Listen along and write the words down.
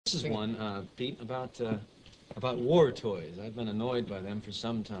This is one, Pete, about war toys. I've been annoyed by them for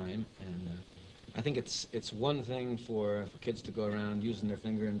some time, and I think it's one thing for kids to go around using their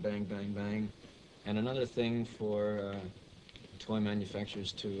finger and bang, bang, bang, and another thing for toy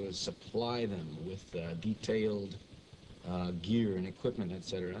manufacturers to supply them with detailed gear and equipment,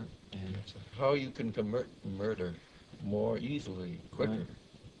 etc. And How you can commit murder more easily, quicker.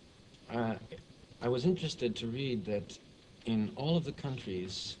 I was interested to read that in all of the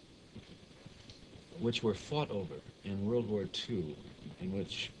countries which were fought over in World War II, in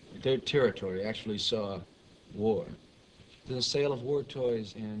which their territory actually saw war, the sale of war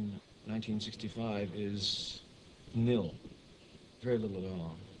toys in 1965 is nil, very little at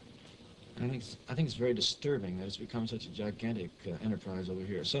all. And I think it's very disturbing that it's become such a gigantic enterprise over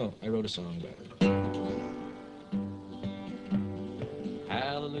here. So I wrote a song about it.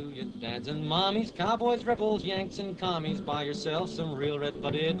 Hallelujah, dads and mommies, cowboys, rebels, yanks, and commies, buy yourself some real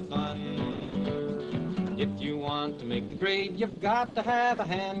red-blooded fun. If you want to make the grade, you've got to have a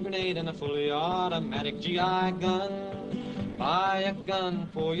hand grenade and a fully automatic GI gun. Buy a gun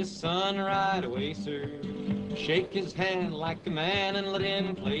for your son right away, sir. Shake his hand like a man and let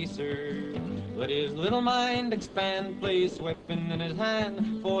him play, sir. Let his little mind expand, place a weapon in his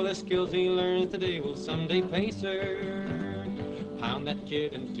hand, for the skills he learns today will someday pay, sir. Pound that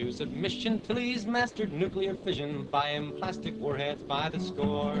kid into submission till he's mastered nuclear fission. Buy him plastic warheads by the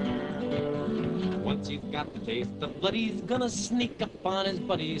score. Once he's got the taste of blood, he's gonna sneak up on his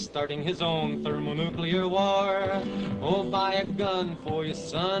buddies, starting his own thermonuclear war. Oh, buy a gun for your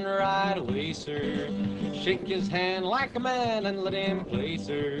son right away, sir. Shake his hand like a man and let him play,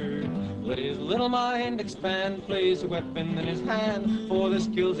 sir. Let his little mind expand, place a weapon in his hand, for the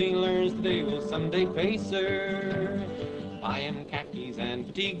skills he learns today will someday pay, sir. Buy him khakis and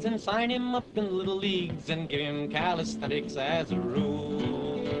fatigues and sign him up in little leagues and give him calisthenics as a rule.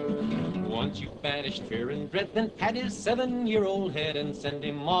 Once you've banished fear and dread, then pat his 7-year-old head and send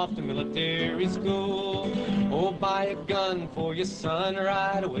him off to military school. Oh, buy a gun for your son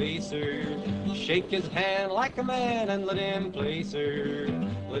right away, sir. Shake his hand like a man and let him play, sir.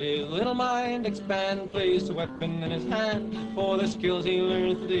 Let his little mind expand, place a weapon in his hand, for the skills he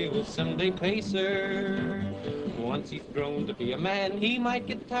learns today will someday pay, sir. Once he's grown to be a man, he might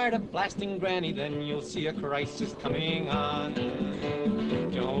get tired of blasting Granny, then you'll see a crisis coming on.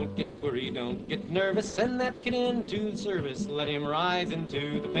 Don't get worried, don't get nervous, send that kid into the service, let him rise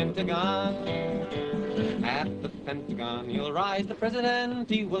into the Pentagon. At the Pentagon he'll rise the president,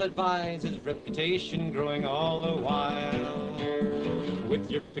 he will advise, his reputation growing all the while. With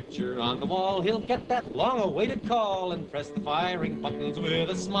your picture on the wall, he'll get that long-awaited call and press the firing buttons with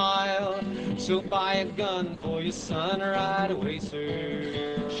a smile. So buy a gun for your son right away,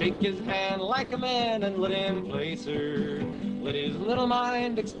 sir. Shake his hand like a man and let him play, sir. Let his little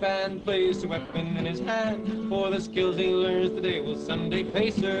mind expand, place a weapon in his hand, for the skills he learns today will someday pay,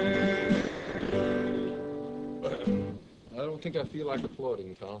 sir. I don't think I feel like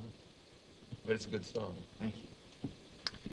applauding, Tom, but it's a good song. Thank you.